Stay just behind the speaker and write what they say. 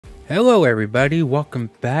Hello everybody, welcome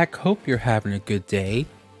back. Hope you're having a good day.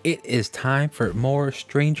 It is time for more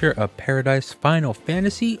Stranger of Paradise Final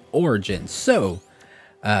Fantasy Origin. So,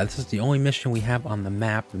 this is the only mission we have on the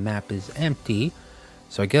map. The map is empty.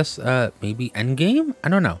 So I guess maybe endgame? I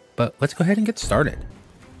don't know. But let's go ahead and get started.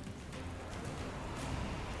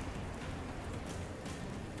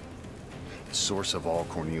 The source of all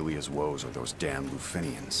Cornelia's woes are those damn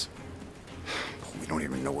Lufenians. We don't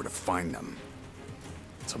even know where to find them.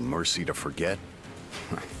 It's a mercy to forget.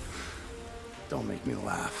 Don't make me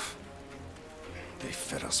laugh. They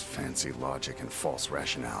fed us fancy logic and false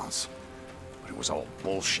rationales, but it was all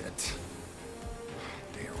bullshit.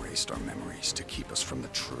 They erased our memories to keep us from the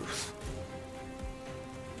truth.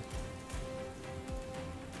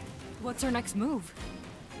 What's our next move?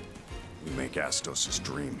 We make Astos'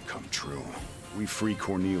 dream come true. We free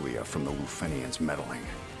Cornelia from the Lufenians' meddling.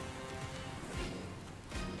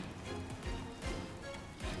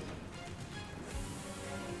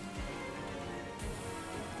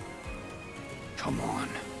 Come on.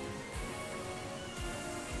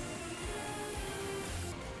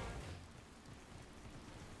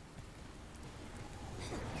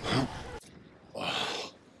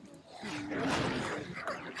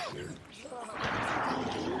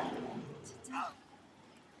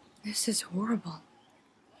 This is horrible.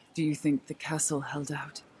 Do you think the castle held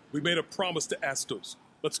out? We made a promise to Astos.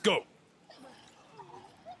 Let's go.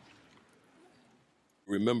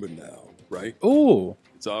 Remember now, right? Ooh,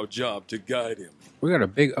 It's our job to guide him. we got a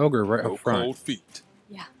big ogre right No up front. cold feet.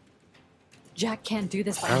 Yeah. Jack can't do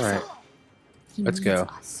this by All himself. right. He Let's needs go.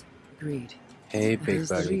 us. Agreed. Hey, That big is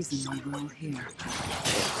the buddy. reason we were all here.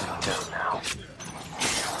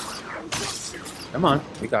 Come on,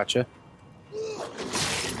 we got you.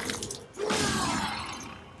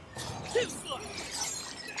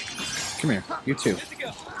 Come here, you too.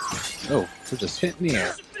 Oh, we're just hitting the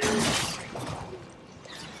air.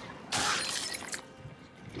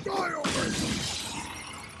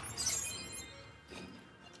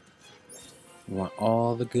 You want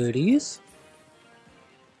all the goodies?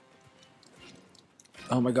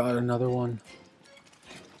 Oh my god, another one.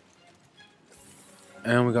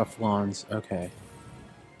 And we got flans. Okay.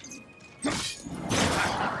 Show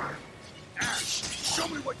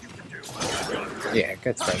me what you can do. Yeah,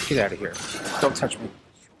 get right. Get out of here. Don't touch me.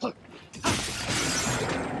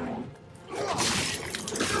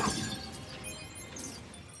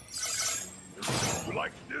 You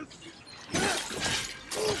like this?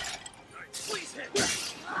 Please hit.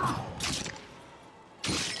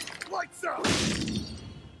 Lights out.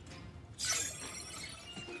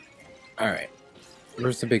 Alright.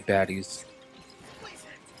 Where's the big baddies? I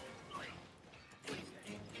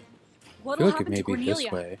What'll feel like it happen may to be Cornelia?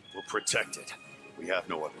 this way. We're protected. We have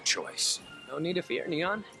no other choice. No need to fear,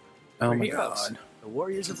 Neon. Oh We're my heroes, god. the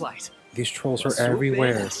warriors of light. These trolls We'll are swoop in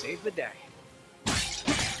everywhere. and save the day.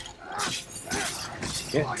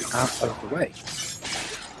 Get out of the way.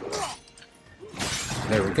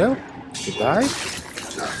 There we go. Goodbye.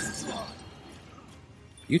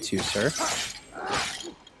 You too, sir.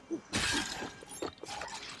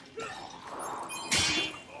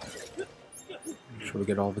 Make sure we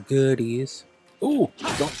get all the goodies. Ooh,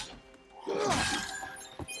 don't.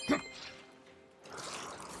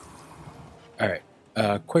 Alright,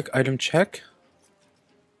 quick item check.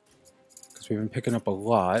 Because we've been picking up a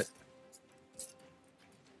lot.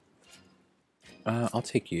 I'll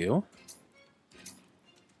take you.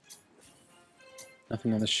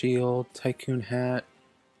 Nothing on the shield. Tycoon hat.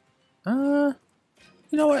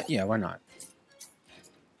 You know what? Yeah, why not?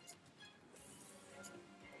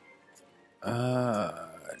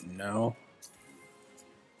 No.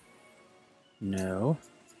 No.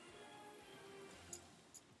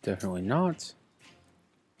 Definitely not.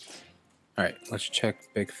 Alright, let's check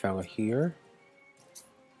big fella here.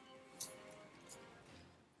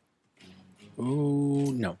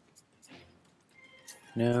 Ooh, no.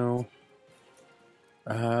 No.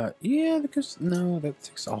 Yeah, because, no, that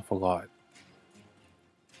takes off a lot.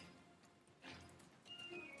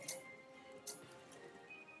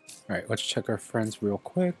 Alright, let's check our friends real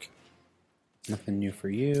quick. Nothing new for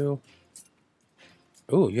you.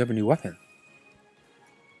 Ooh, you have a new weapon.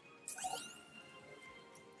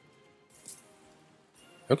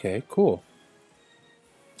 Okay, cool.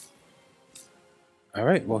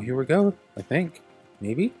 Alright, well here we go, I think.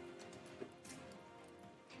 Maybe?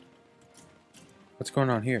 What's going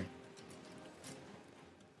on here?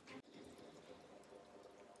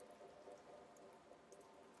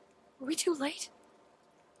 Are we too late?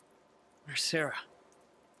 Where's Sarah?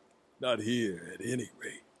 Not here, at any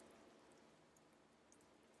rate.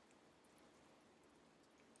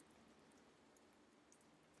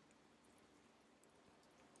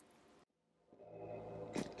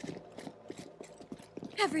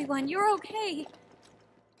 Everyone, you're okay.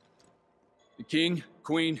 The king,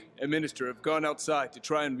 queen, and minister have gone outside to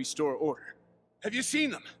try and restore order. Have you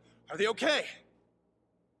seen them? Are they okay?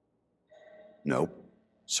 Nope.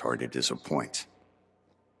 Sorry to disappoint.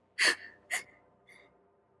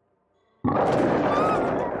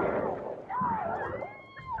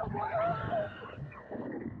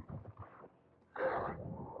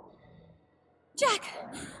 Jack!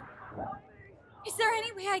 Is there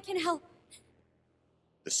any way I can help?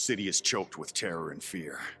 The city is choked with terror and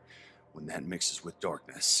fear. When that mixes with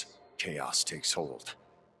darkness, chaos takes hold.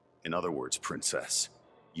 In other words, Princess,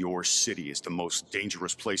 your city is the most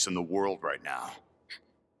dangerous place in the world right now.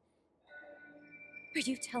 Are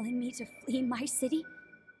you telling me to flee my city?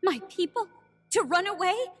 My people? To run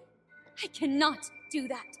away? I cannot do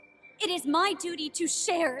that. It is my duty to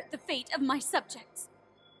share the fate of my subjects.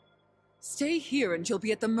 Stay here and you'll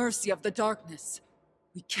be at the mercy of the darkness.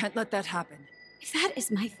 We can't let that happen. If that is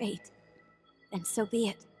my fate, then so be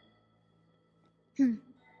it.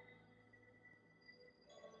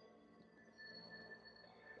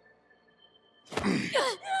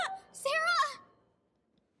 Sarah!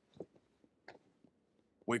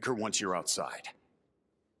 Wake her once you're outside.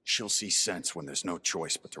 She'll see sense when there's no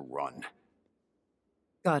choice but to run.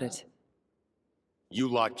 Got it. You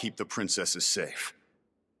lot keep the princesses safe.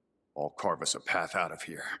 I'll carve us a path out of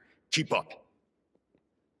here. Keep up.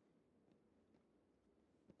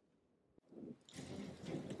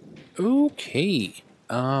 Okay.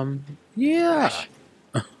 Yeah.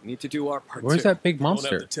 We need to do our part Where's too. that big Don't have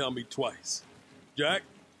monster? to tell me twice. Jack,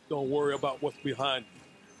 don't worry about what's behind you.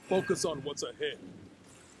 Focus on what's ahead.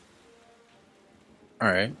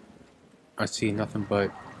 Alright. I see nothing but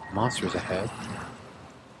monsters ahead.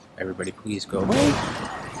 Everybody please go away.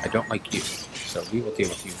 I don't like you. So we will deal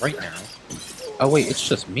with you right now. Oh wait, it's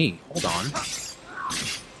just me. Hold on.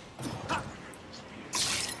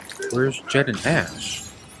 Where's Jed and Ash?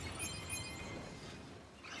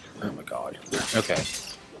 Oh my god. Okay.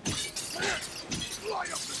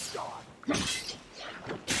 Light up the sky.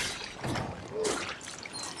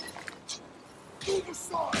 Move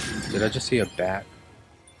aside. Did I just see a bat?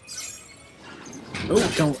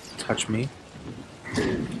 Oh, don't touch me.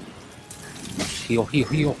 Heal, heal,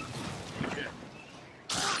 heal.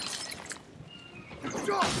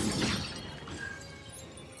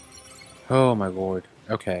 Oh my lord.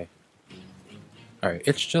 Okay. Alright,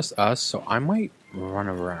 it's just us, so I might run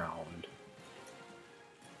around.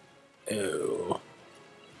 Ew.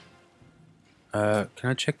 Can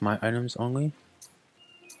I check my items only?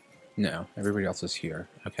 No, everybody else is here.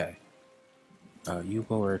 Okay. You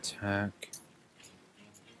lower attack.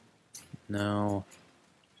 No.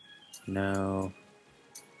 No.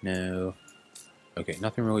 No. Okay,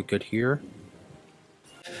 nothing really good here.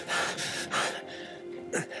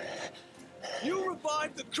 You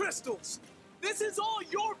revived the crystals. This is all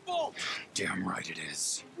your fault. Damn right it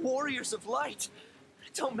is. Warriors of light.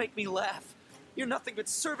 Don't make me laugh. You're nothing but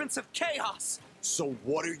servants of chaos. So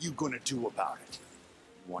what are you gonna do about it?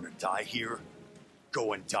 You wanna die here?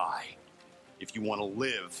 Go and die. If you wanna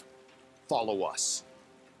live, follow us.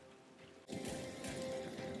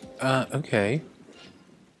 Okay.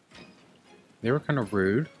 They were kind of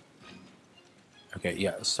rude. Okay,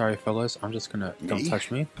 yeah, sorry fellas, I'm just gonna... Don't Me?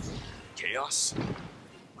 touch me. Chaos?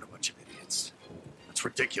 What a bunch of idiots. That's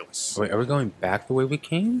ridiculous. Wait, are we going back the way we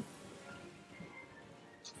came?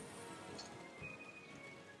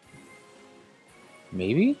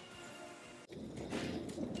 Maybe?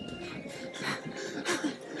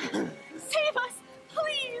 Save us,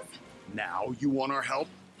 please! Now you want our help?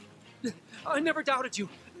 I never doubted you.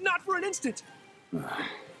 Not for an instant.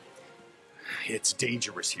 It's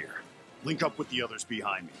dangerous here. Link up with the others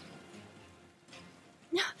behind me.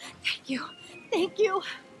 No, thank you. Thank you.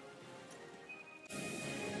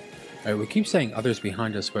 Alright, we keep saying others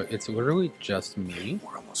behind us, but it's literally just me.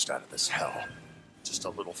 We're almost out of this hell. Just a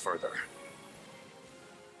little further.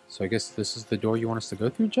 So I guess this is the door you want us to go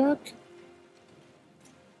through, Jack?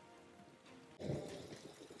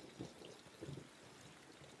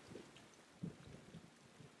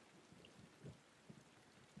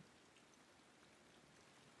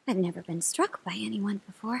 I've never been struck by anyone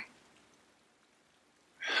before.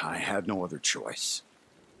 I had no other choice.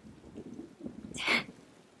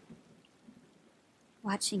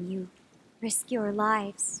 Watching you risk your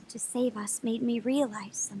lives to save us made me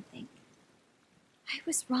realize something. I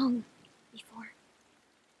was wrong before.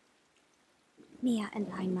 Mia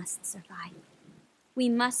and I must survive. We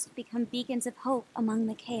must become beacons of hope among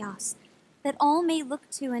the chaos that all may look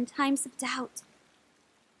to in times of doubt.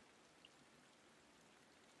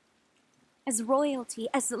 As royalty,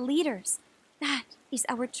 as leaders, that is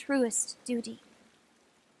our truest duty.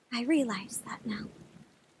 I realize that now.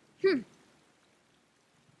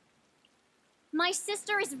 My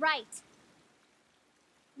sister is right.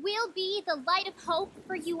 We'll be the light of hope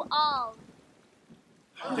for you all.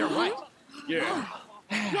 You're right. Yeah.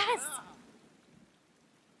 Yes!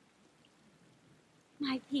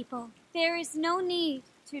 My people, there is no need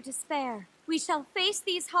to despair. We shall face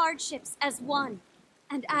these hardships as one,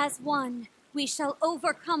 and as one, we shall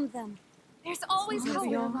overcome them. There's always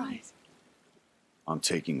hope. I'm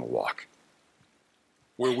taking a walk.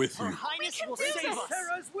 We're with you. Her Highness will save us.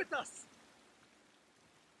 Sarah's with us.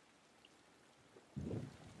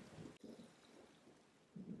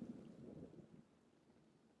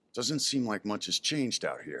 Doesn't seem like much has changed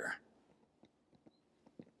out here.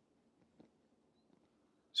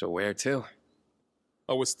 So where to?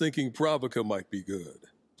 I was thinking Pravica might be good.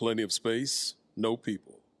 Plenty of space, no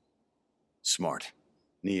people. Smart.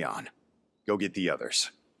 Neon, go get the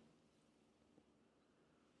others.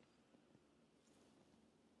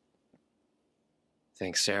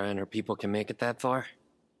 Think Sarah and her people can make it that far?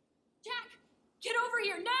 Jack, get over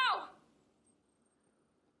here now!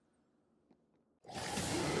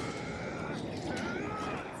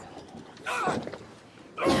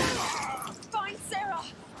 Find Sarah!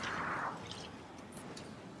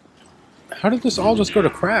 How did this all just go to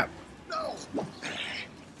crap?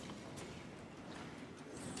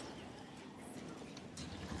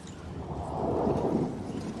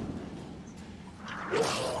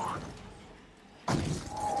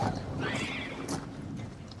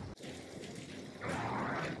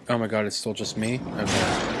 Oh my god, it's still just me?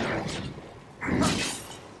 Okay.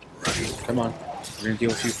 Come on. We're gonna deal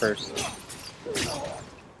with you first.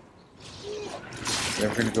 Yeah,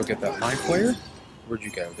 we're gonna go get that mind flayer. Where'd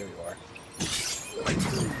you go? There you are.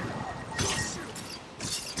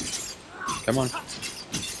 Come on.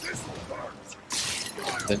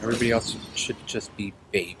 Then everybody else should just be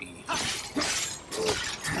baby.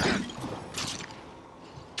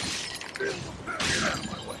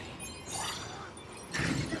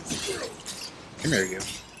 Come here, you.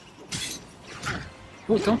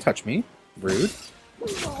 Oh, don't touch me. Rude.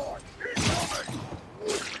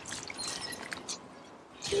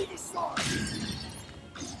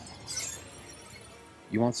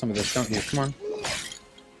 You want some of this, don't you? Come on.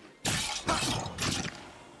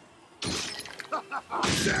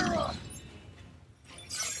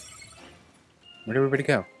 Where'd everybody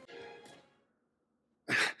go?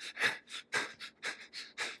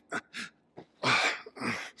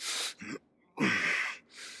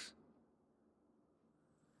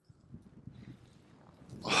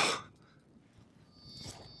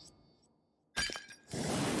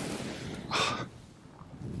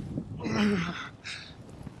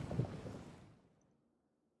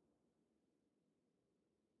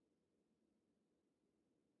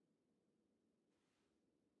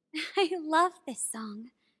 I love this song.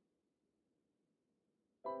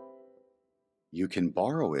 You can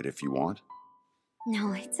borrow it if you want.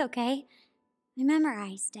 No, it's okay. I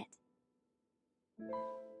memorized it.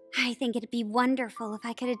 I think it'd be wonderful if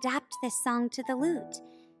I could adapt this song to the lute.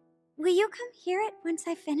 Will you come hear it once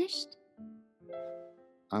I've finished?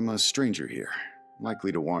 I'm a stranger here,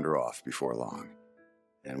 likely to wander off before long.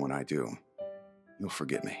 And when I do, you'll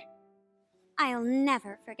forget me. I'll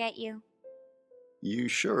never forget you. You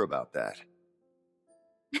sure about that?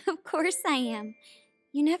 Of course I am.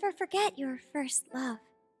 You never forget your first love.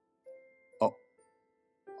 Oh.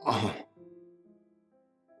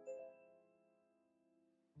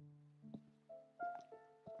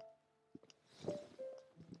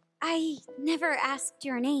 I never asked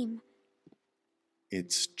your name.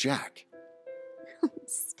 It's Jack.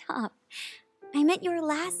 Stop. I meant your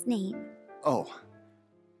last name. Oh,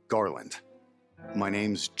 Garland. My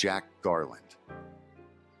name's Jack Garland.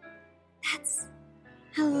 That's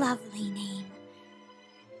a lovely name.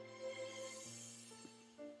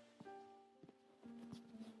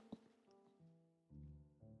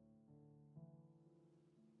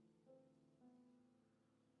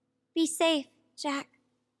 Be safe, Jack.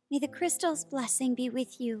 May the crystal's blessing be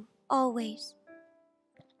with you, always.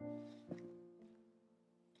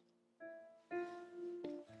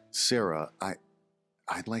 Sarah,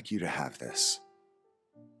 I'd like you to have this.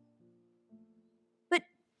 But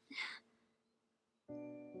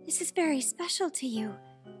this is very special to you.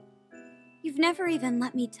 You've never even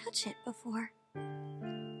let me touch it before.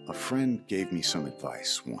 A friend gave me some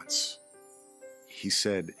advice once. He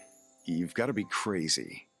said, you've got to be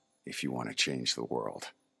crazy if you want to change the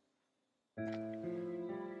world.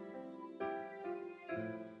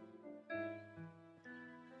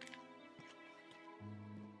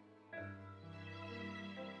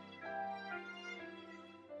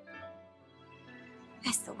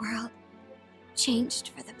 Has the world changed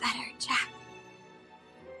for the better, Jack?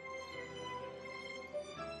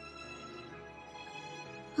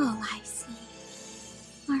 All I see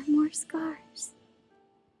are more scars.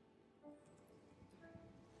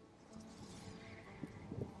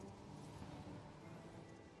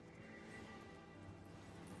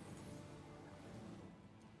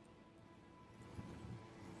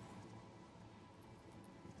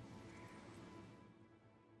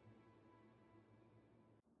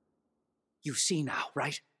 You see now,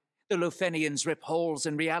 right? The Lufenians rip holes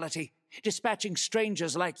in reality, dispatching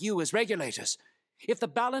strangers like you as regulators. If the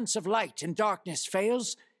balance of light and darkness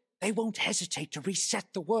fails, they won't hesitate to reset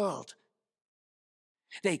the world.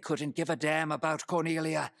 They couldn't give a damn about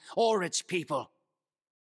Cornelia or its people.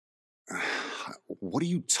 What are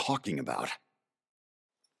you talking about?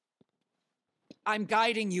 I'm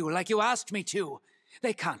guiding you like you asked me to.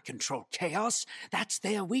 They can't control chaos. That's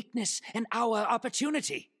their weakness and our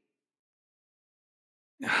opportunity.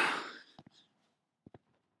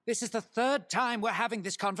 This is the third time we're having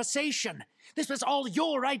this conversation. This was all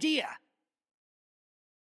your idea.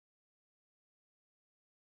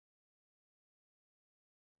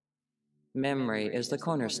 Memory is the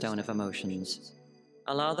cornerstone of emotions.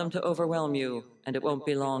 Allow them to overwhelm you, and it won't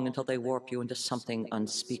be long until they warp you into something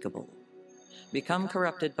unspeakable. Become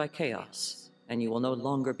corrupted by chaos, and you will no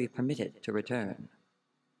longer be permitted to return.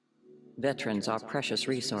 Veterans are precious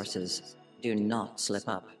resources. Do not slip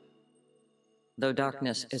up. Though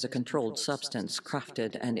darkness is a controlled substance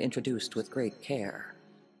crafted and introduced with great care,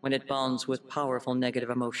 when it bonds with powerful negative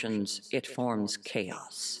emotions, it forms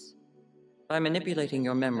chaos. By manipulating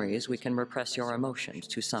your memories, we can repress your emotions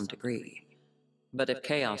to some degree. But if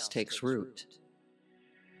chaos takes root,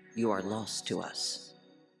 you are lost to us.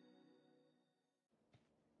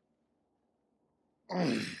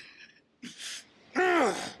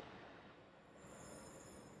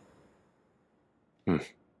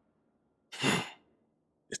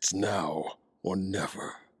 It's now or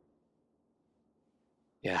never.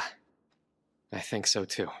 Yeah, I think so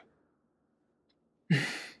too.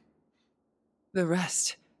 The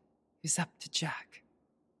rest is up to Jack.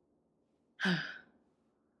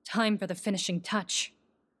 Time for the finishing touch.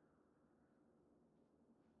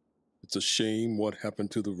 It's a shame what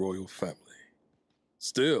happened to the royal family.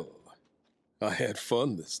 Still, I had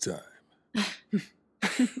fun this time.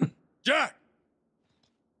 Jack!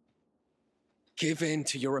 Give in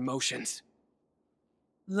to your emotions.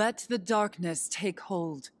 Let the darkness take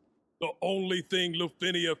hold. The only thing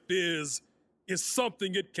Lufenia fears is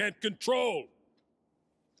something it can't control.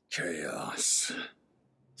 Chaos.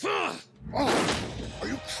 Are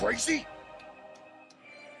you crazy?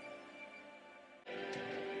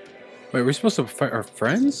 Wait, we're supposed to fight our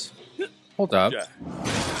friends? Hold up. Jack.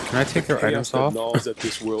 Can I take their items off? At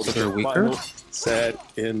this world So they're weaker? Sad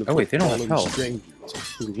in Oh wait, they don't have health. strangers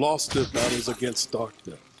who lost their battles against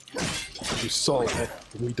darkness. You saw that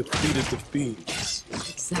when we defeated the fiends.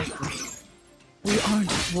 Exactly. We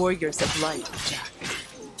aren't warriors of light, Jack.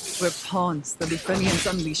 We're pawns the Lufenians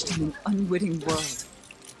unleashed in an unwitting world,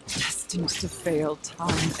 destined to fail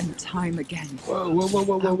time and time again. Whoa.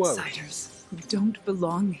 Outsiders who don't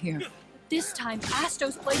belong here. This time,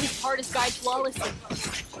 Astos played his part as guide flawlessly.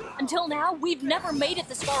 Until now, we've never made it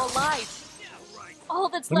this far alive. All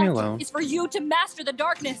that's Leave me left alone. is for you to master the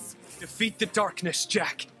darkness. Defeat the darkness,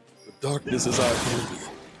 Jack. The darkness is our enemy,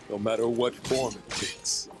 no matter what form it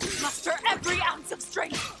takes. Muster every ounce of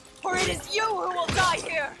strength, or it is you who will die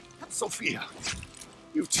here. Sophia,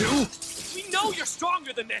 you too? We know you're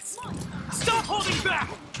stronger than this. Stop holding back.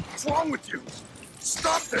 What's wrong with you?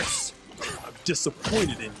 Stop this! I'm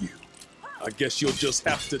disappointed in you. I guess you'll just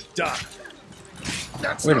have to die.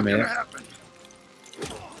 That's Wait a not minute. gonna happen.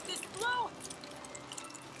 This blow.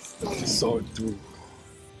 I saw it through.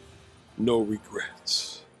 No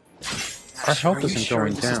regrets. Our health Are you isn't sure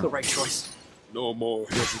going this is the down. right choice? No more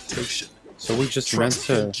hesitation. So we just meant Trust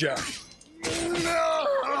in to Jack.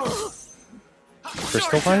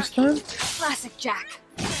 crystallize them? Classic Jack.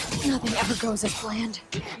 Nothing ever goes as planned.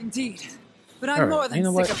 Indeed. But I'm Alright, more than you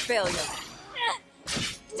know sick what? of failure.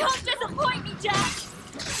 Don't disappoint me, Jack!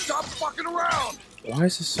 Stop fucking around! Why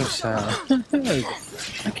is this so sad?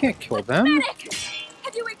 I can't kill them. Medic!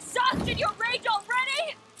 Have you exhausted your rage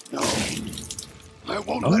already? No. I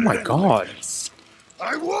won't Oh let my it end god. like this.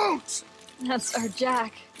 I won't! That's our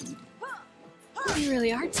Jack. You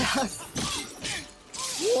really are tough.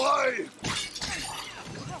 Why?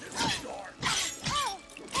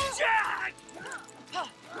 Jack!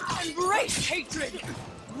 Embrace hatred!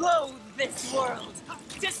 Loathe this world!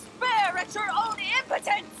 Despair at your own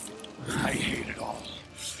impotence! I hate it all.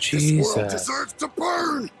 This world Jesus. deserves to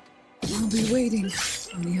burn! You be waiting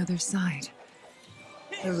on the other side.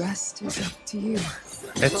 The rest is up to you.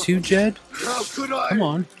 That's you, Jed? How could I? Come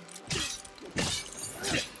on. This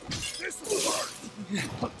will hurt.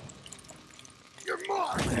 You're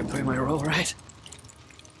mine. Did I play my role right?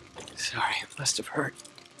 Sorry, it must have hurt.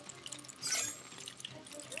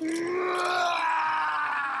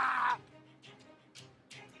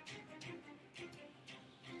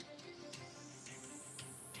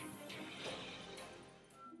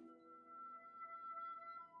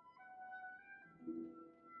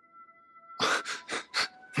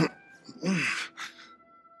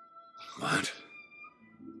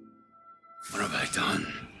 What have I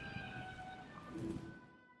done?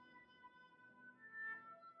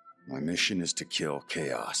 My mission is to kill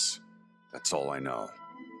Chaos. That's all I know.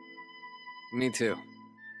 Me too.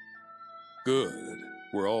 Good.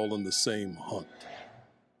 We're all on the same hunt.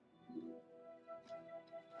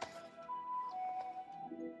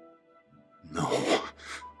 No.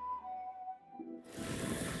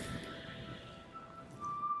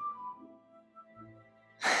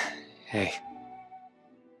 Hey.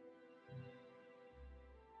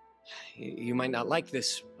 You might not like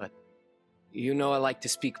this, but you know I like to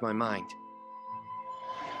speak my mind.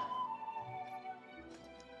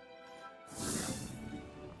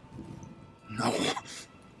 No.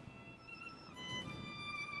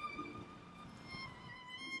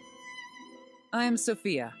 I am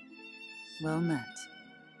Sophia. Well met.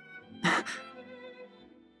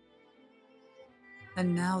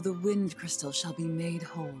 And now the wind crystal shall be made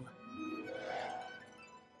whole.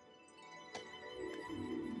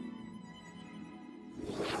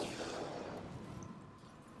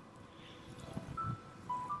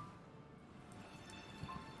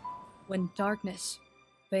 When darkness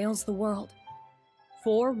veils the world,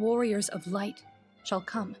 4 warriors of light shall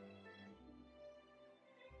come.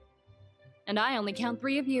 And I only count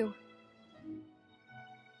 3 of you.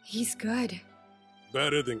 He's good.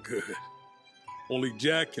 Better than good. Only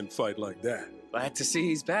Jack can fight like that. Glad to see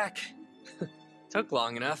he's back. Took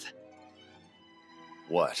long enough.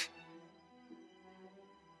 What?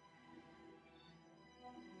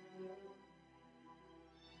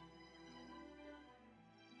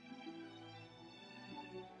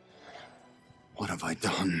 What have I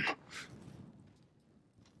done?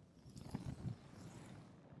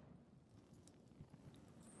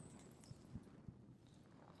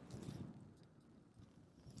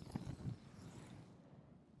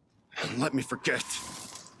 Let me forget.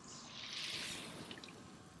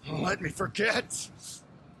 Let me forget.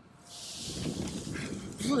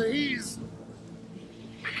 Please.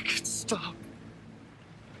 Make it stop.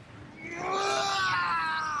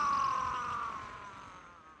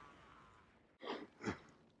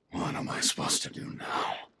 What am I supposed to do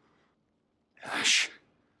now? Ash,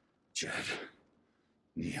 Jed,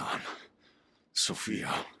 Neon,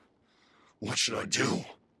 Sophia. What should I do?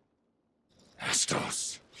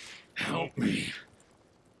 Astos, help me.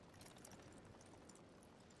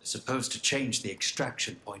 Supposed to change the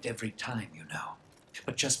extraction point every time, you know.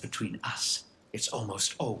 But just between us, it's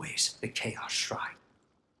almost always the Chaos Shrine.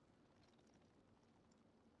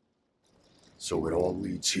 So it all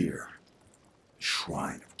leads here. The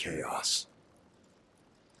Shrine of Chaos.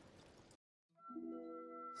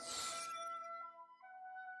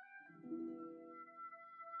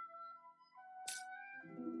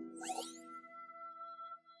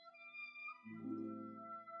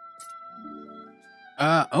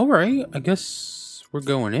 Alright, I guess we're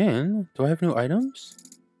going in. Do I have new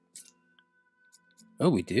items? Oh,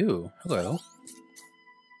 we do. Hello.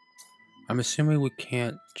 I'm assuming we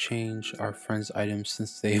can't change our friends' items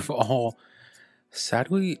since they've all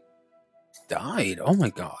sadly died. Oh my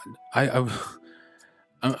god. I'm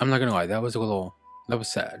not gonna lie, that was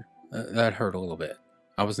sad. That hurt a little bit.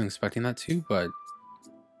 I wasn't expecting that to, but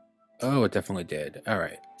oh, it definitely did.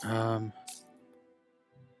 Alright.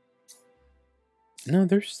 No,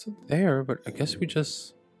 they're still there, but I guess we go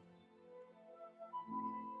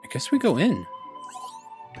in.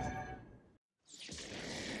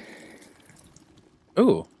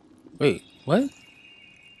 Oh, wait, what?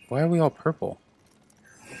 Why are we all purple?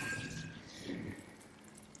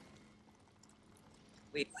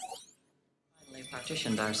 We finally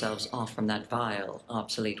partitioned ourselves off from that vile,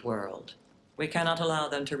 obsolete world. We cannot allow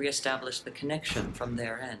them to reestablish the connection from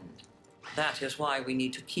their end. That is why we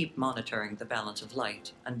need to keep monitoring the balance of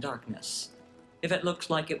light and darkness. If it looks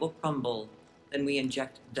like it will crumble, then we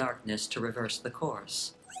inject darkness to reverse the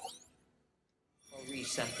course. Or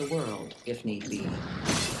reset the world, if need be.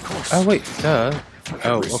 Oh, wait, duh.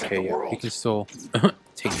 Oh, okay, yeah, he can still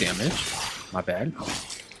take damage. My bad.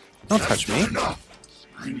 Don't touch me.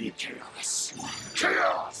 I need chaos.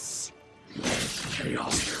 Chaos!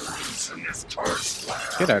 Chaos lives in this cursed land.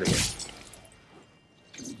 Get out of here.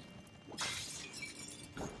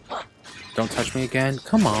 Don't touch me again.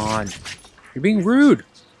 Come on. You're being rude.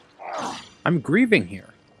 I'm grieving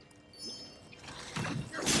here.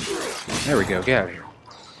 There we go. Get out of here.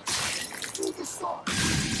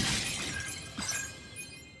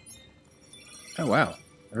 Oh, wow.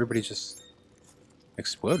 Everybody just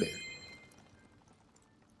exploded.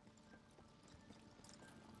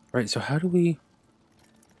 Right, so how do we...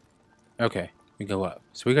 Okay, we go up.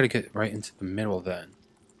 So we gotta get right into the middle then.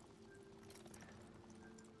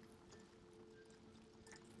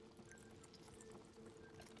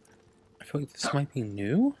 I feel like this might be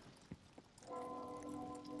new?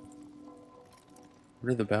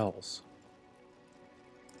 What are the bells?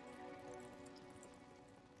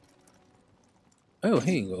 Oh,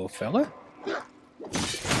 hey, little fella. Get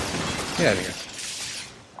out of here.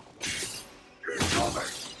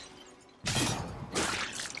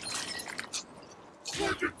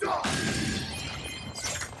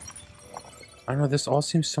 I don't know, this all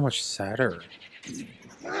seems so much sadder.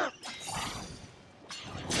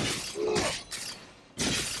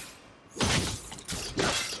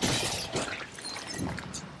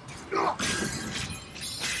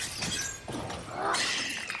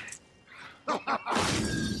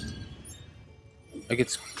 Like,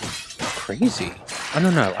 it's crazy. I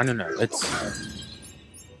don't know. It's...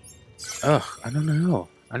 Ugh, I don't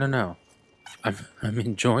know. I'm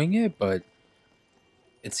enjoying it, but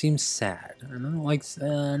it seems sad. I don't like...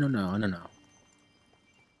 I don't know.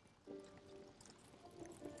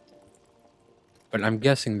 But I'm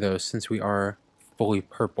guessing, though, since we are fully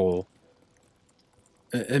purple,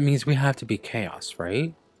 it means we have to be chaos,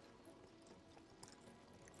 right?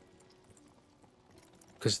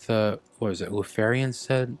 Because what was it, Luciferian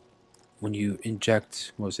said, when you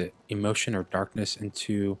inject, what was it, emotion or darkness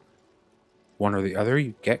into one or the other,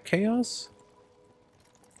 you get chaos?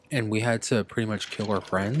 And we had to pretty much kill our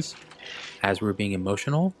friends as we were being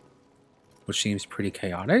emotional, which seems pretty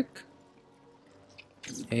chaotic.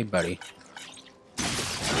 Hey, buddy.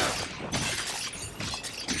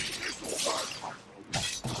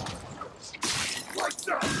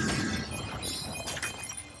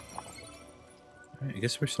 I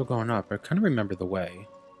guess we're still going up. I kind of remember the way.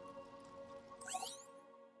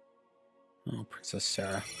 Oh, Princess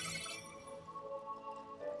Sarah.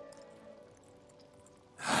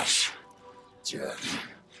 Ash, Jed,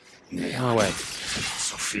 No way.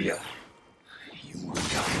 Sophia, you were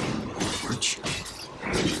dying, weren't you?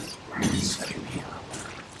 Setting me up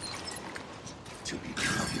to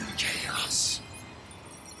become chaos.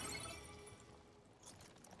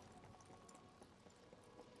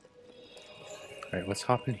 Alright, let's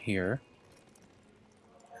hop in here.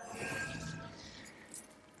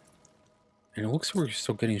 And it looks like we're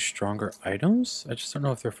still getting stronger items. I just don't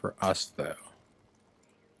know if they're for us, though.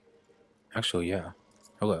 Actually, yeah.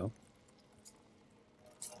 Hello.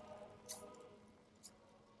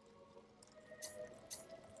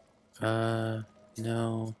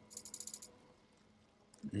 No.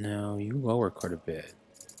 No, you lower quite a bit.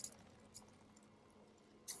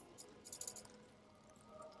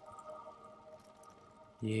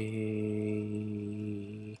 Yay.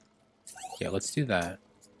 Yeah, let's do that.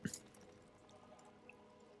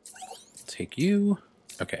 Take you.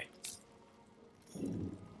 Okay.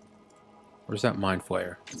 Where's that mind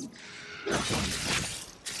flayer?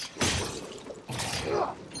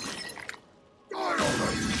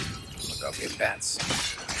 Okay, bats.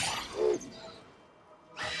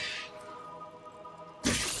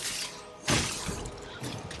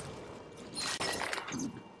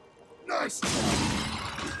 Nice.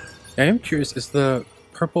 I am curious, is the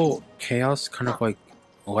purple chaos kind of like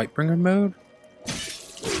Lightbringer mode?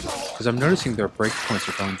 Because I'm noticing their breakpoints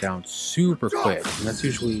are going down super quick, and that's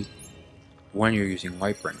usually when you're using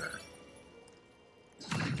Lightbringer.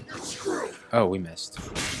 Oh, we missed.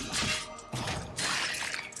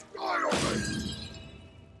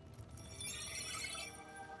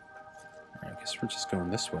 I guess we're just going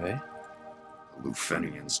this way. The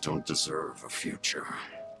Lufenians don't deserve a future.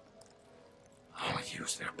 I'll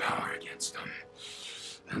use their power against them.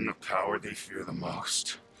 And the power they fear the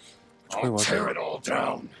most. I'll tear it all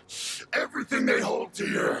down. Everything they hold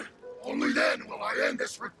dear. Only then will I end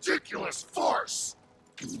this ridiculous farce.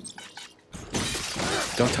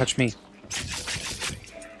 Don't touch me.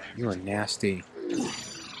 You are nasty.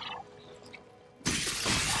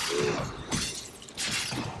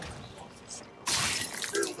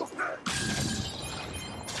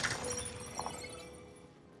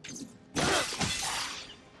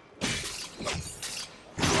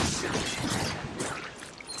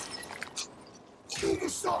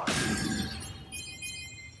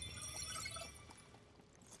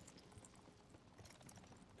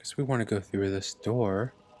 So we want to go through this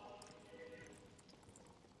door.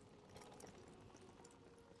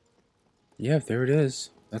 Yeah, there it is.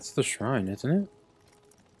 That's the shrine, isn't it?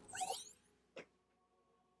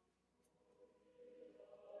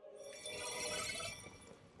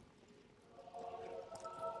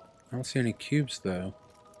 I don't see any cubes though.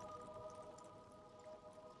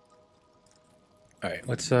 Alright,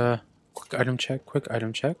 let's quick item check, quick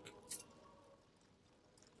item check.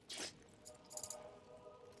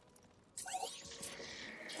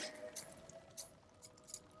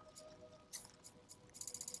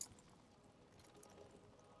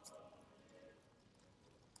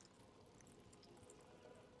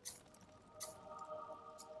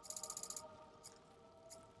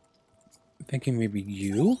 I'm thinking maybe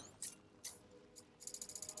you?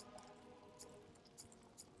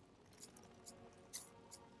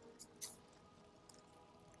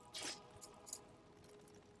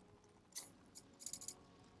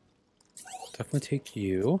 Definitely take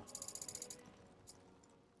you.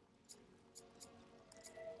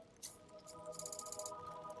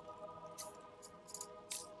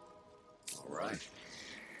 All right.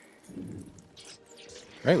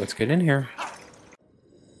 Alright, let's get in here.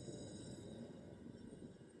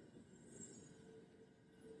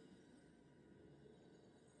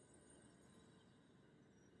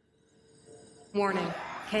 Warning.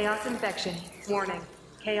 Chaos infection. Warning.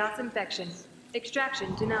 Chaos infection.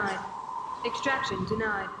 Extraction denied. Extraction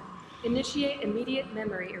denied. Initiate immediate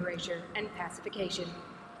memory erasure and pacification.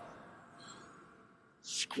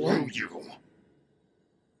 Screw you.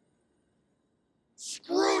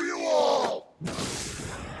 Screw you all!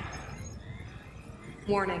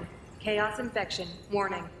 Warning. Chaos infection.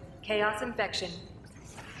 Warning. Chaos infection.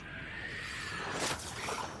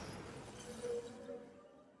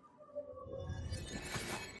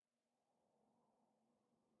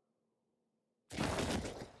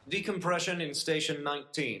 Decompression in Station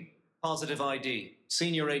 19. Positive ID.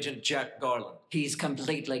 Senior Agent Jack Garland. He's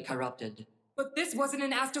completely corrupted. But this wasn't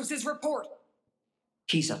in Astos' report.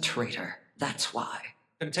 He's a traitor. That's why.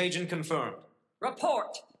 Contagion confirmed.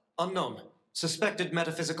 Report! Unknown. Suspected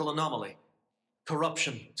metaphysical anomaly.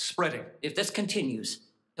 Corruption spreading. If this continues,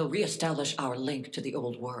 he'll reestablish our link to the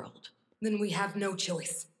old world. Then we have no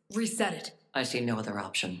choice. Reset it. I see no other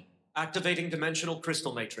option. Activating dimensional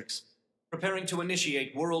crystal matrix. Preparing to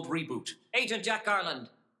initiate world reboot. Agent Jack Garland,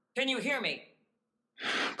 can you hear me?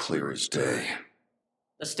 Clear as day.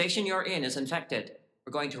 The station you're in is infected.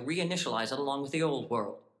 We're going to reinitialize it along with the old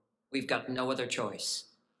world. We've got no other choice.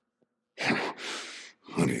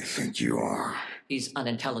 Who do you think you are? He's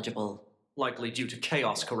unintelligible. Likely due to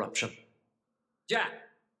chaos corruption. Jack,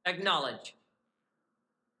 acknowledge.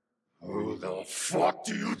 Who the fuck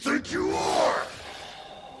do you think you are?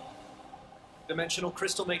 Dimensional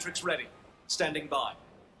crystal matrix ready. Standing by.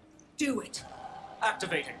 Do it.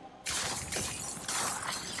 Activating.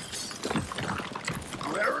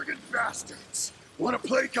 You arrogant bastards! Want to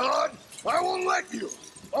play God? I won't let you!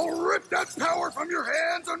 I'll rip that power from your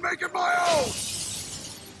hands and make it my own!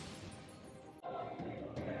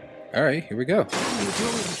 Alright, here we go.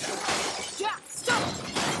 Jack, stop!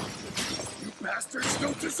 You bastards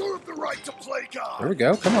don't deserve the right to play God! There we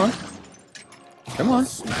go, come on. Come on.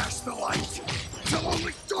 Smash the light till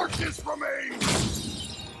only darkness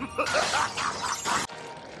remains!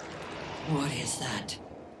 What is that?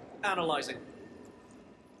 Analyzing.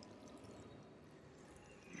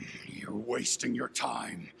 You're wasting your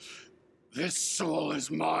time. This soul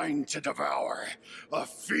is mine to devour. A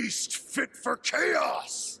feast fit for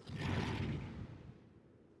chaos!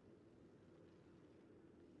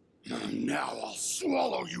 Now I'll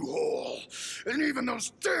swallow you whole, and even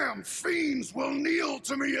those damn fiends will kneel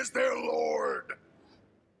to me as their lord!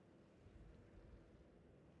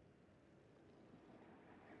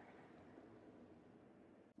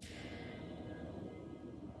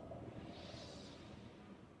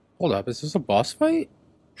 Hold up, is this a boss fight?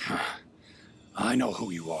 I know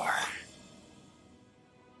who you are.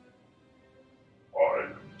 I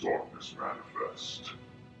am Darkness Manifest,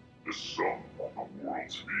 the sum of the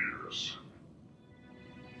world's fears.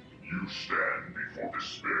 You stand before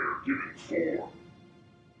despair given form.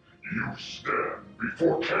 You stand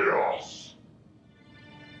before chaos.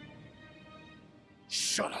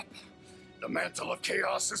 Shut up. The mantle of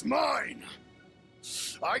chaos is mine.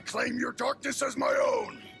 I claim your darkness as my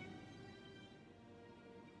own.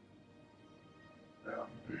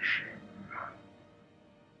 Ambition.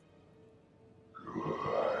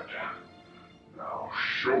 Good. Now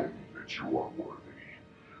show me that you are worthy.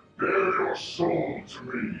 Bear your soul to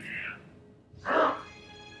me.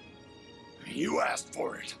 You asked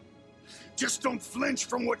for it. Just don't flinch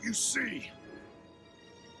from what you see.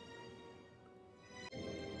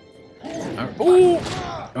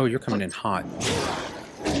 Oh, you're coming in hot.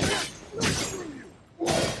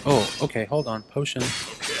 Oh, okay, hold on. Potion.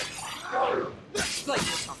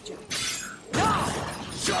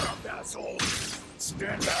 Shut up, asshole!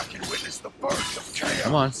 Stand back and witness the birth of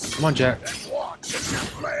chaos. Come on, Jack. And watch as your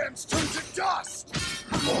plans turn to dust.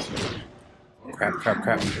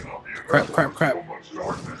 Crap.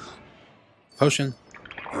 Potion.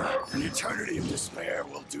 An eternity of despair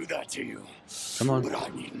will do that to you. Come on. But I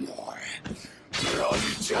need more. We're only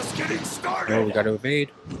just getting started. Oh, we gotta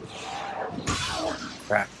evade.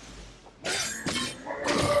 Crap.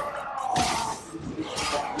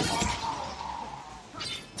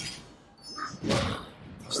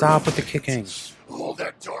 Stop with the kicking. All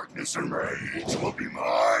that darkness and rage will be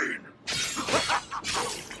mine.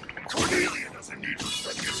 Cornelia doesn't need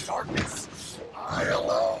Cornelia's darkness. I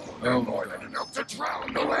alone am more than enough to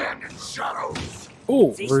drown the land in shadows.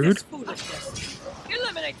 Oh, rude.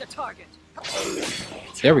 Eliminate the target.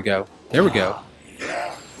 There we go.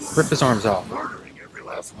 Rip his arms off. Murdering every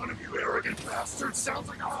last one of you arrogant bastards sounds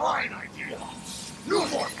like a fine idea. No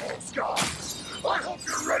more false gods. I hope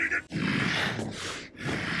you're ready to...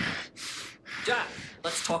 Jack,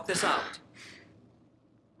 let's talk this out.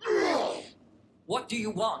 What do you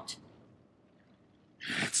want?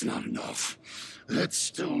 That's not enough. That's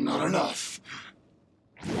still not enough.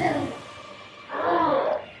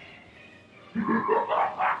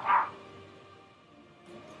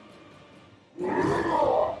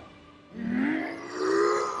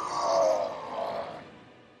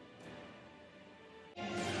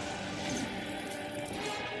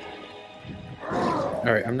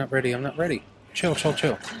 Alright, I'm not ready. Chill.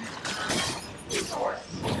 Crap.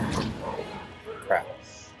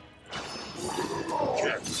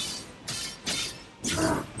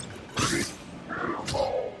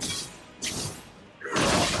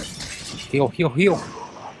 Heal.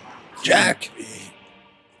 Jack!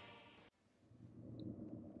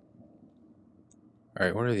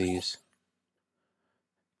 Alright, what are these?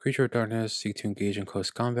 Creature of darkness, seek to engage in close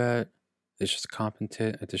combat. It's just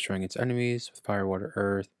competent at destroying its enemies with fire, water,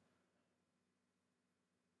 earth.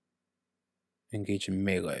 Engage in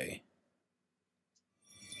melee.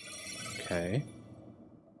 Okay.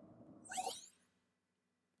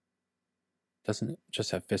 Doesn't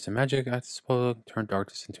just have fist and magic at disposal. Turn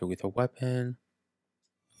darkness into a lethal weapon.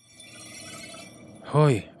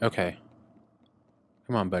 Hoi. Okay.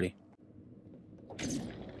 Come on, buddy.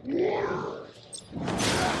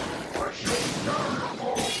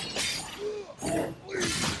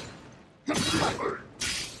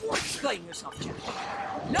 Explain yourself, Jack.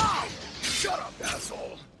 No! Shut up,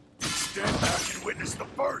 asshole! Stand back and witness the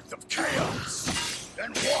birth of chaos.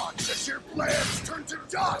 And watch as your plans turn to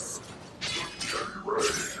dust.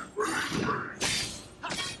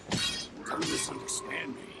 Don't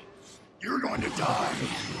misunderstand me. You're going to die.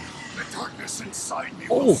 The darkness inside me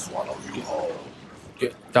will swallow you whole.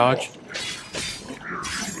 Get dodge.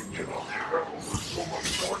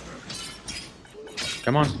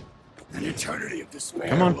 Come on. An eternity of despair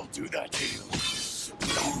Come on. will do that to you. We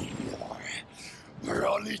don't need more. We're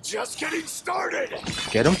only just getting started.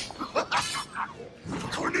 Get him.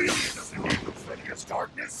 Cornelia doesn't need Luphinia's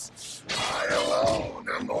darkness. I alone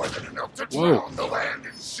am more than enough to drown the land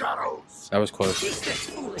in shadows. That was close. Cease this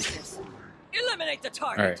foolishness. Eliminate the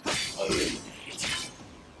target. Alright.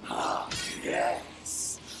 Ah,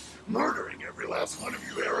 yes. Murdering every last one of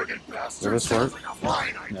you arrogant bastards Will this work? sounds like a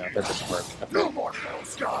fine idea. No, that doesn't work. Okay. No more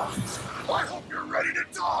false gods. I hope you're ready to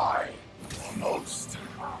die. Almost.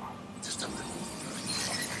 Just a little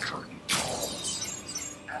curtain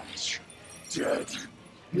calls. Ash, Jed,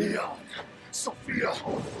 Neon, Sophia,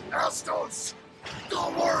 Astos.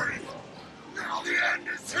 Don't worry. Now the end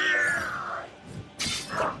is here.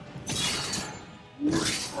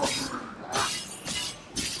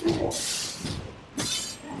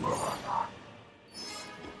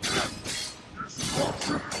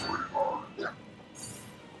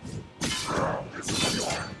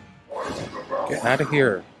 Get out of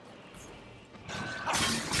here.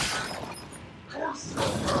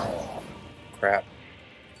 Crap.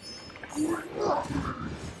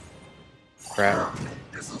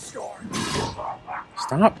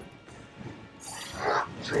 Stop.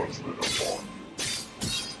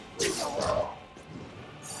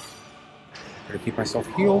 Gotta keep myself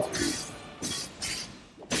healed.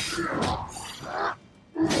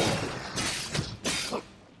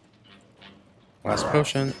 Last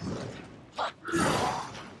potion.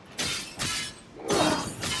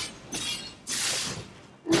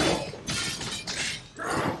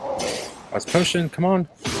 Last potion, come on.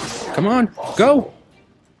 Come on, go!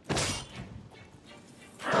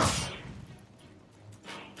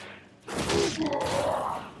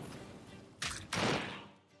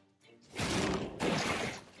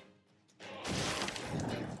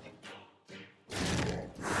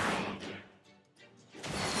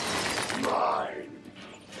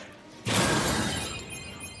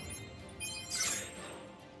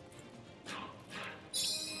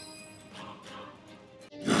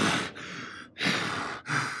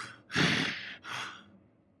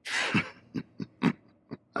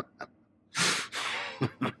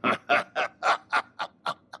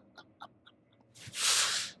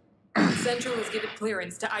 Central has given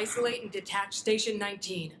clearance to isolate and detach Station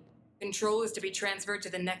 19. Control is to be transferred to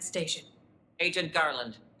the next station. Agent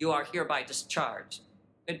Garland, you are hereby discharged.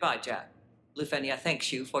 Goodbye, Jack. Lufenia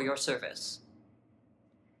thanks you for your service.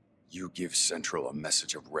 You give Central a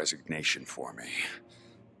message of resignation for me.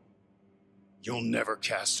 You'll never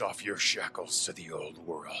cast off your shackles to the old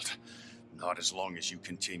world. Not as long as you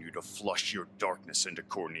continue to flush your darkness into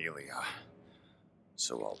Cornelia.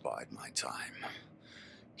 So I'll bide my time,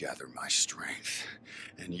 gather my strength,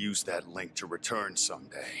 and use that link to return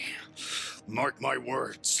someday. Mark my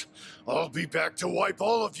words, I'll be back to wipe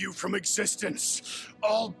all of you from existence.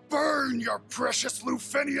 I'll burn your precious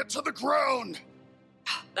Lufenia to the ground!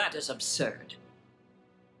 That is absurd.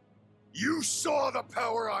 You saw the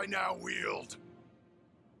power I now wield!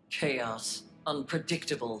 Chaos,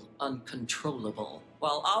 unpredictable, uncontrollable,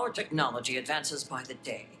 while our technology advances by the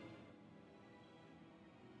day.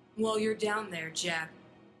 While you're down there, Jack,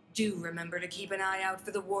 do remember to keep an eye out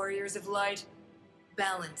for the Warriors of Light.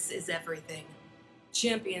 Balance is everything.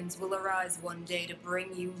 Champions will arise one day to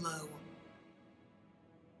bring you low.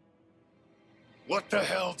 What the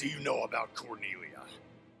hell do you know about Cornelia?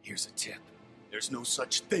 Here's a tip. There's no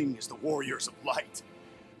such thing as the Warriors of Light.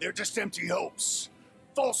 They're just empty hopes,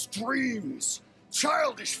 false dreams,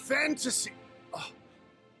 childish fantasy. Oh.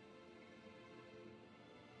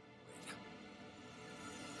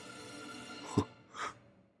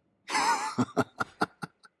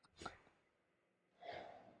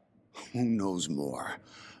 Who knows more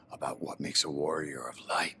about what makes a warrior of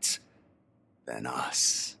light than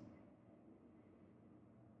us?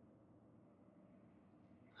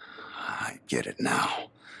 I get it now.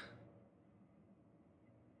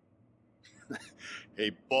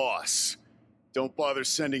 Hey, boss, don't bother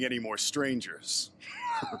sending any more strangers.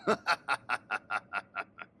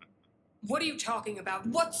 What are you talking about?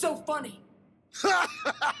 What's so funny?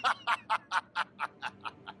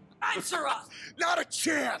 Answer us! Not a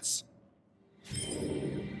chance!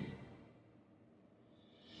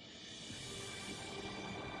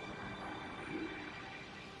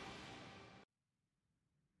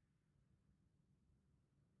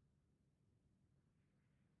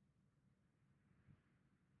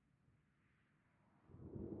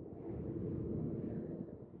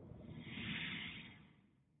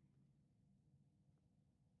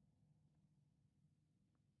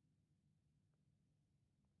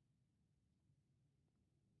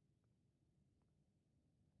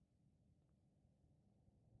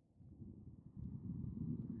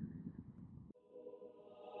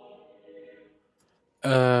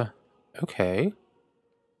 Okay.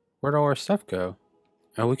 Where'd all our stuff go?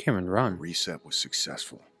 Oh, we can't even run. The reset was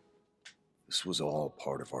successful. This was all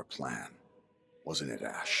part of our plan, wasn't it,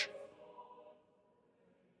 Ash?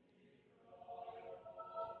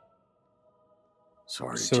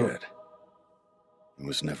 Sorry, Jed. It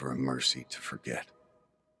was never a mercy to forget.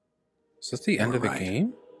 Is this the end of the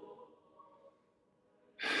game?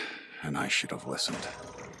 And I should have listened.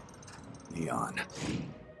 Neon.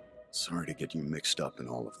 Sorry to get you mixed up in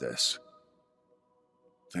all of this.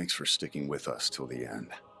 Thanks for sticking with us till the end.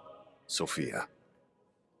 Sophia,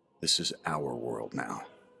 this is our world now.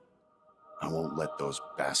 I won't let those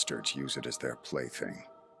bastards use it as their plaything.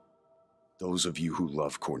 Those of you who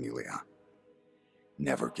love Cornelia,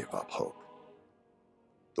 never give up hope.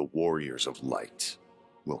 The Warriors of Light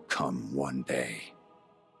will come one day.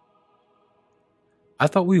 I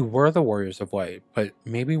thought we were the Warriors of Light, but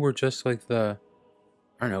maybe we're just like the,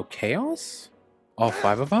 I don't know, Chaos? All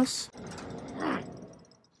 5 of us?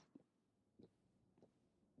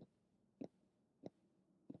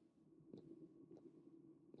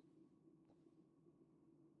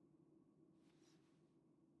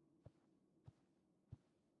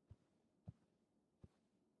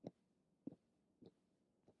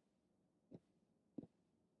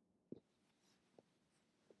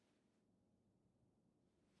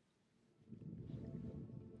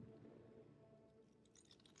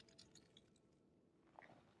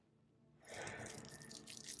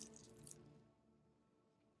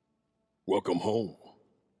 Welcome home.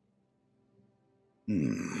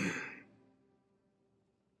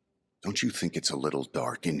 Don't you think it's a little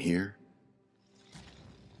dark in here?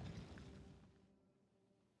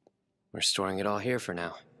 We're storing it all here for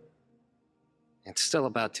now. It's still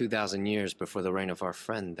about 2,000 years before the reign of our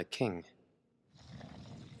friend, the king.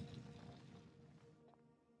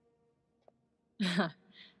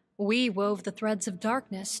 We wove the threads of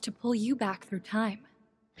darkness to pull you back through time.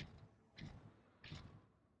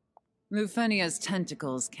 Lufenia's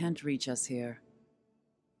tentacles can't reach us here.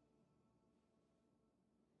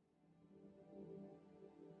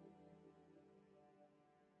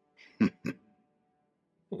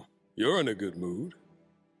 You're in a good mood.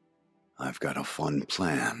 I've got a fun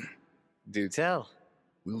plan. Do tell.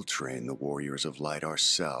 We'll train the Warriors of Light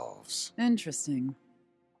ourselves. Interesting.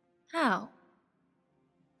 How?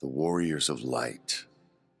 The Warriors of Light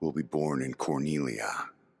will be born in Cornelia,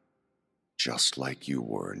 just like you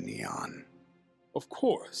were, Neon. Of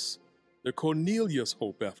course. They're Cornelia's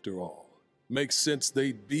hope after all. Makes sense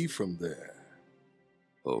they'd be from there.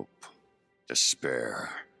 Hope. Despair.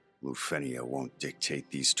 Lufenia won't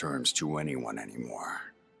dictate these terms to anyone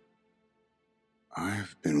anymore.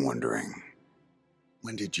 I've been wondering,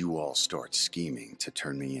 when did you all start scheming to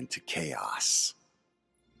turn me into chaos?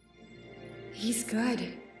 He's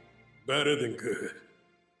good. Better than good.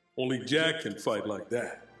 Only Jack can fight like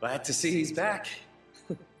that. Glad to see he's back.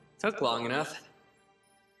 Took long enough.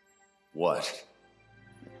 What?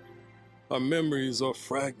 Our memories are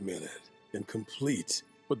fragmented, incomplete.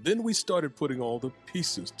 But then we started putting all the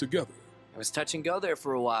pieces together. It was touch and go there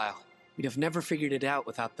for a while. We'd have never figured it out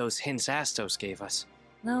without those hints Astos gave us.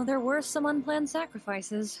 No, there were some unplanned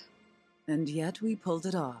sacrifices. And yet we pulled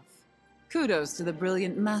it off. Kudos to the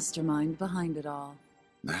brilliant mastermind behind it all.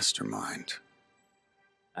 Mastermind?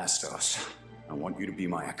 Astos, I want you to be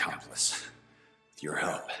my accomplice. With your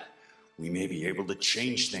help, we may be able to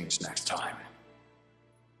change things next time.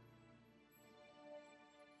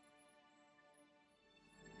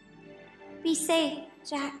 Be safe,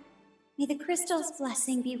 Jack. May the crystal's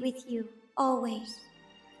blessing be with you, always.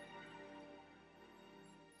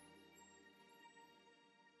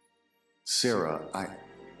 Sarah,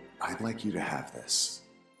 I'd like you to have this.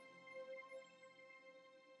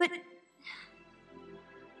 But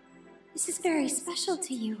this is very special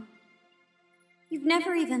to you. You've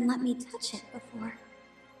never even let me touch it before.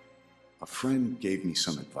 A friend gave me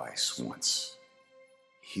some advice once.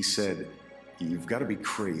 He said, you've got to be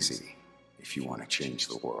crazy if you want to change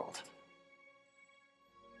the world.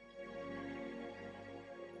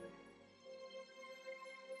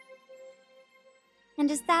 And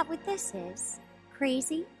is that what this is?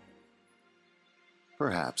 Crazy?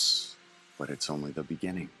 Perhaps, but it's only the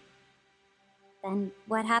beginning. Then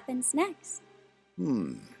what happens next?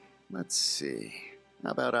 Let's see.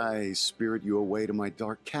 How about I spirit you away to my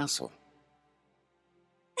dark castle?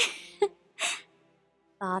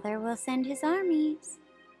 Father will send his armies.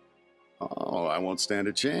 Oh, I won't stand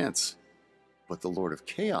a chance. But the Lord of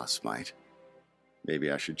Chaos might.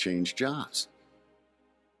 Maybe I should change jobs.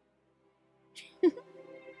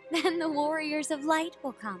 Then the Warriors of Light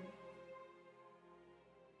will come.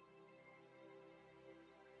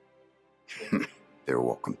 They're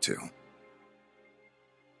welcome to.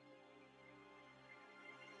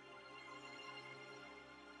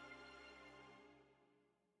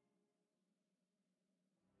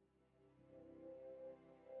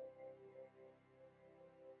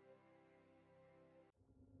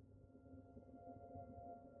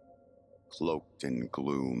 Cloaked in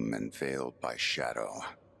gloom and veiled by shadow,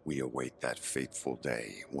 we await that fateful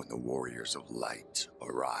day when the Warriors of Light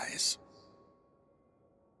arise.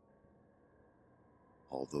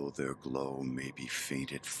 Although their glow may be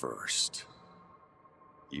faint at first,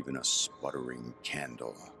 even a sputtering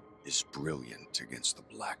candle is brilliant against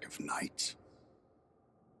the black of night.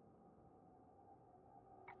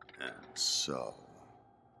 And so,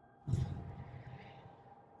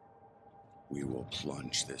 we will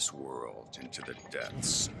plunge this world into the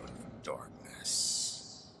depths of darkness.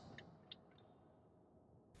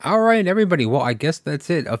 Alright everybody, well I guess that's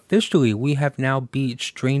it. Officially, we have now beat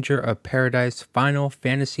Stranger of Paradise Final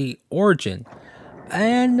Fantasy Origin.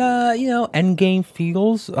 And, you know, endgame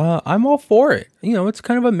feels, I'm all for it. You know, it's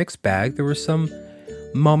kind of a mixed bag. There were some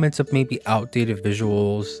moments of maybe outdated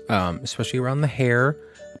visuals, especially around the hair.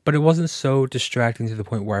 But it wasn't so distracting to the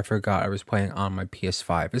point where I forgot I was playing on my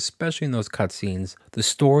PS5, especially in those cutscenes. The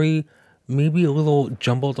story maybe a little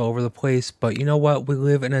jumbled all over the place, but you know what? We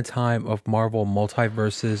live in a time of Marvel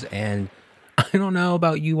multiverses, and I don't know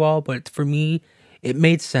about you all, but for me, it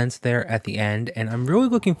made sense there at the end, and I'm really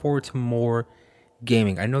looking forward to more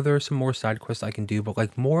gaming. I know there are some more side quests I can do, but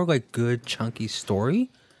like more like good chunky story,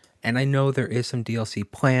 and I know there is some DLC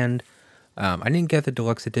planned. I didn't get the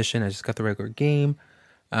deluxe edition, I just got the regular game.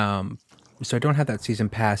 So I don't have that season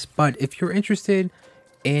pass, but if you're interested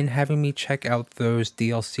in having me check out those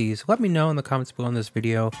DLCs, let me know in the comments below in this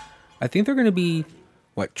video. I think they're going to be,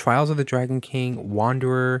 what, Trials of the Dragon King,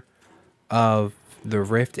 Wanderer of the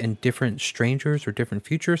Rift, and Different Strangers or Different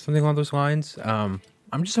Futures, something along those lines. I'm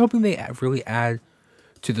just hoping they really add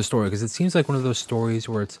to the story, because it seems like one of those stories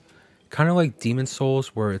where it's kind of like Demon Souls,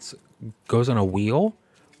 where it goes on a wheel.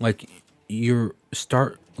 Like, you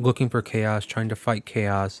start looking for chaos, trying to fight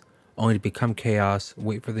chaos, only to become chaos,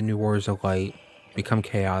 wait for the new Warriors of Light, become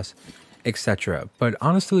chaos, etc. But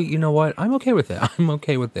honestly, you know what? I'm okay with it. I'm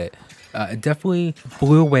okay with it. It definitely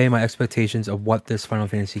blew away my expectations of what this Final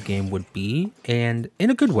Fantasy game would be, and in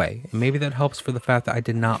a good way. And maybe that helps for the fact that I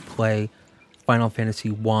did not play Final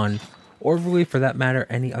Fantasy 1, or really for that matter,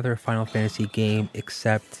 any other Final Fantasy game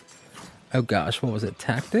except, oh gosh, what was it?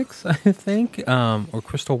 Tactics, I think, or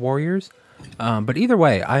Crystal Warriors. But either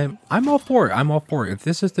way, I'm all for it. I'm all for it. If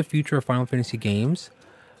this is the future of Final Fantasy games,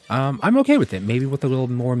 I'm okay with it. Maybe with a little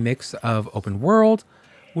more mix of open world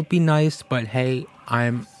would be nice, but hey,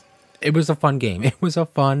 it was a fun game. It was a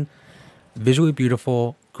fun, visually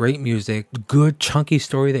beautiful, great music, good chunky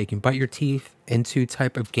story that you can bite your teeth into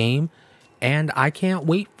type of game, and I can't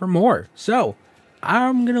wait for more. So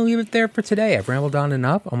I'm gonna leave it there for today. I've rambled on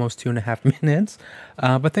enough, almost 2.5 minutes,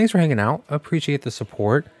 but thanks for hanging out. Appreciate the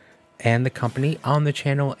support and the company on the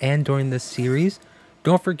channel and during this series.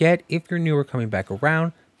 Don't forget, if you're new or coming back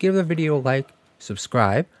around, give the video a like,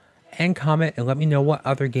 subscribe, and comment, and let me know what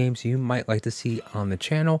other games you might like to see on the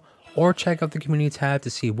channel, or check out the community tab to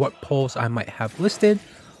see what polls I might have listed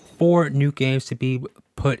for new games to be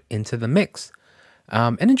put into the mix.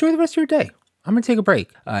 And enjoy the rest of your day. I'm going to take a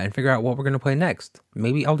break and figure out what we're going to play next.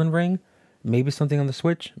 Maybe Elden Ring, maybe something on the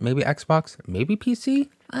Switch, maybe Xbox, maybe PC.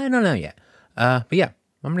 I don't know yet. But yeah,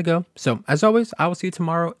 I'm going to go. So as always, I will see you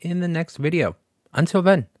tomorrow in the next video. Until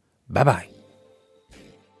then, bye-bye.